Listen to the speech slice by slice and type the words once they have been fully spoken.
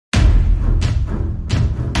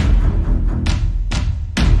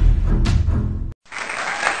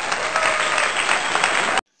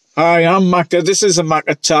Hi, I'm Macca. This is a Mac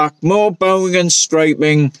attack. More bowing and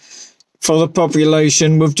scraping for the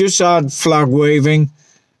population. We've just had flag waving.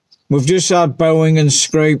 We've just had bowing and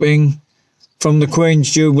scraping from the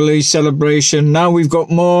Queen's Jubilee celebration. Now we've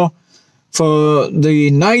got more for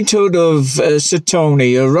the knighthood of Sir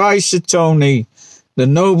Tony. Arise, Sir Tony, the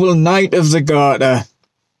noble knight of the Garter.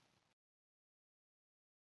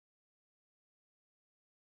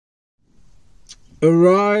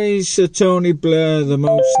 Arise, Sir Tony Blair, the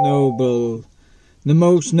most noble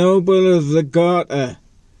of the Garter,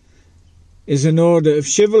 is an order of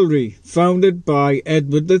chivalry founded by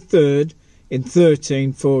Edward III in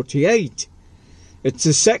 1348. It's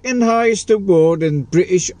the second highest award in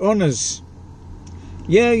British honours.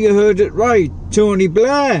 Yeah, you heard it right, Tony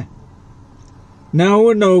Blair. Now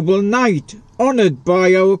a noble knight, honoured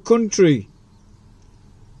by our country.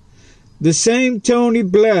 The same Tony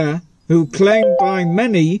Blair who claimed by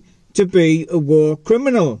many to be a war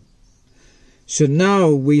criminal. So now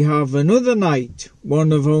we have another knight,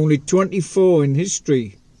 one of only 24 in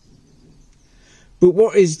history. But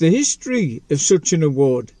what is the history of such an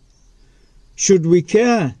award? Should we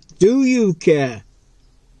care? Do you care?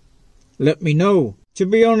 Let me know. To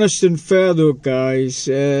be honest and fair though, guys,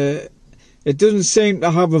 it doesn't seem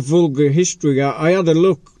to have a vulgar history. I had a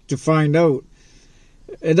look to find out.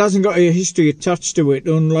 It hasn't got a history attached to it,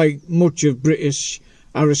 unlike much of British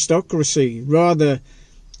aristocracy. Rather,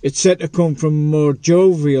 it's said to come from a more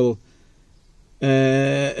jovial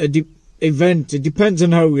event. It depends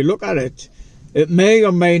on how we look at it. It may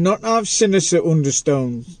or may not have sinister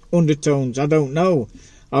undertones. I don't know.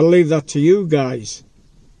 I'll leave that to you guys.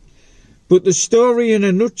 But the story in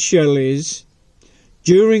a nutshell is,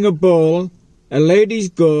 during a ball, a lady's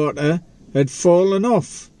garter had fallen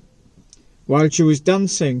off while she was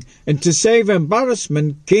dancing, and to save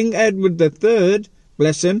embarrassment, King Edward III,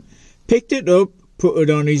 bless him, picked it up, put it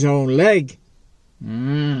on his own leg.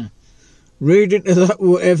 Read into that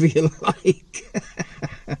whatever you like.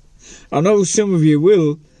 I know some of you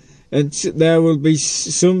will, and there will be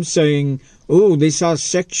some saying, oh, this has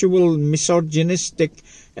sexual, misogynistic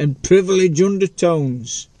and privileged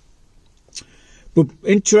undertones. But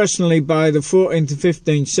interestingly, by the 14th and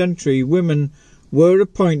 15th century, women were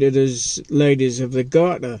appointed as ladies of the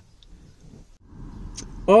Garter.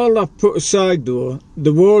 All that put aside though,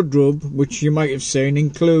 the wardrobe, which you might have seen,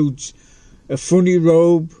 includes a funny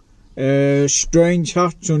robe, strange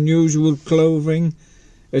hats, unusual clothing.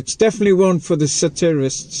 It's definitely one for the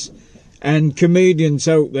satirists and comedians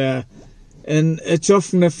out there, and it's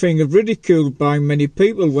often a thing of ridicule by many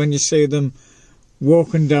people when you see them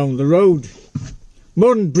walking down the road.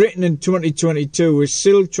 Modern Britain in 2022 is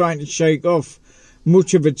still trying to shake off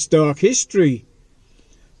much of its dark history,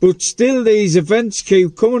 but still these events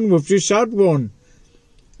keep coming. We've just had one,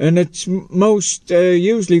 and it's most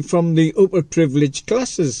usually from the upper privileged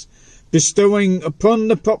classes, bestowing upon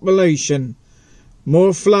the population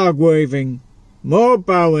more flag waving, more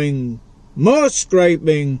bowing, more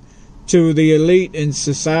scraping to the elite in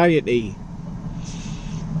society.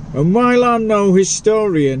 And while I'm no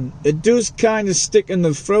historian, it does kind of stick in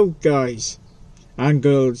the throat, guys and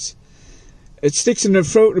girls. It sticks in the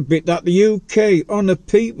throat a bit that the UK honour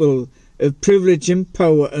people of privilege and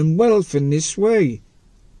power and wealth in this way.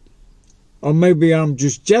 Or maybe I'm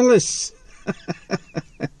just jealous.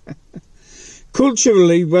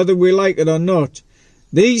 Culturally, whether we like it or not,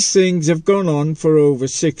 these things have gone on for over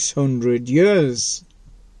 600 years.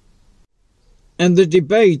 And the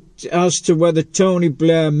debate as to whether Tony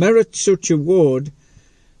Blair merits such award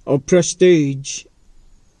or prestige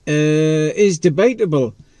is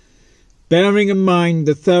debatable, bearing in mind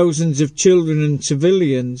the thousands of children and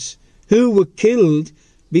civilians who were killed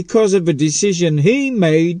because of a decision he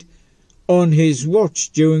made on his watch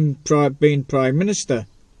during being Prime Minister.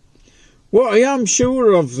 What I am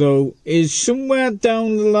sure of, though, is somewhere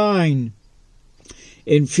down the line,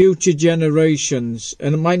 in future generations,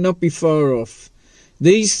 and it might not be far off,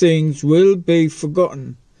 these things will be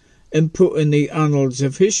forgotten and put in the annals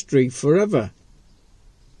of history forever.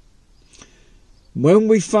 When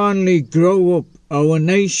we finally grow up, our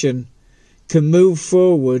nation can move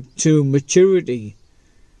forward to maturity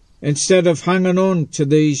instead of hanging on to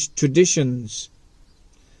these traditions.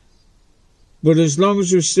 But as long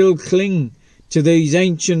as we still cling to these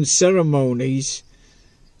ancient ceremonies,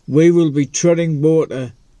 we will be treading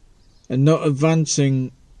water and not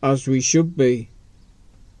advancing as we should be.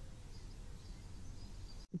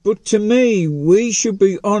 But to me, we should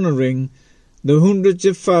be honouring the hundreds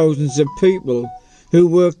of thousands of people who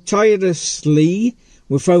work tirelessly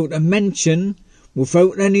without a mention,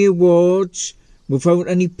 without any awards, without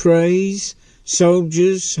any praise,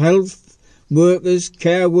 soldiers, health workers,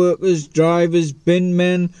 care workers, drivers, bin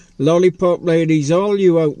men, lollipop ladies, all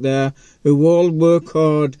you out there who all work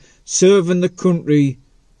hard serving the country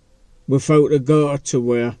without a garter to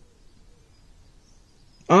wear.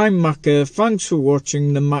 I'm Macca. Thanks for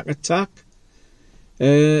watching the Mac Attack.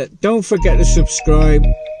 Don't forget to subscribe.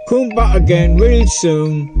 Come back again real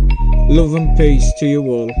soon. Love and peace to you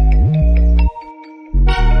all.